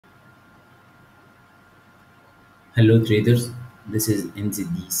Hello traders, this is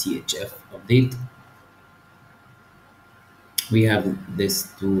NZD CHF update. We have this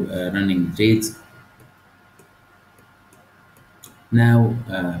two running trades. Now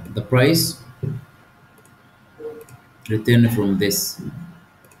the price return from this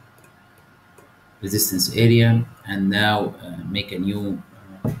resistance area and now make a new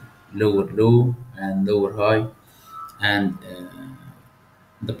lower low and lower high, and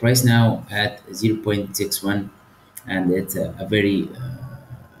the price now at 0.61, and it's a very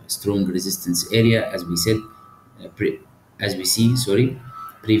strong resistance area, as we said, as we see, sorry,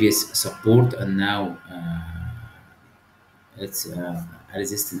 previous support, and now it's a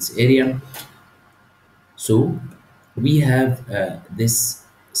resistance area. So we have this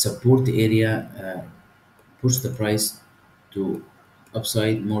support area push the price to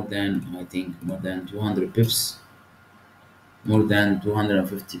upside more than, I think, more than 200 pips, more than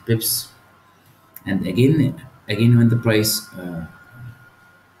 250 pips. And again when the price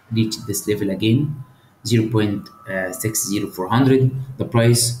reach this level again, 0.60400, the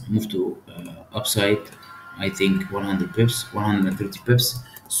price moved to upside, I think 100 pips, 130 pips.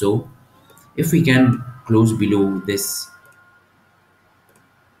 So if we can close below this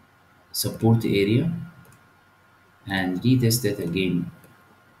support area and retest it again,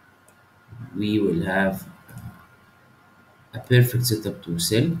 we will have a perfect setup to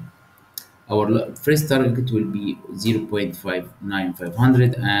sell. Our first target will be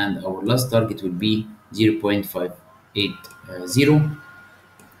 0.59500, and our last target will be 0.580,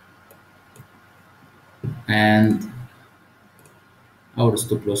 and our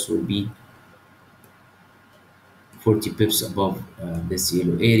stop loss will be 40 pips above this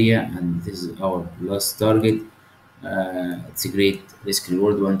yellow area, and this is our last target. It's a great risk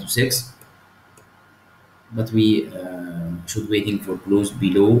reward, 1 to 6, but we should waiting for close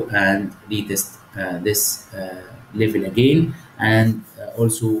below and retest this level again, and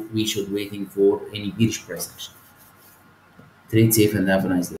also we should waiting for any bearish price action. Trade safe and have a nice day.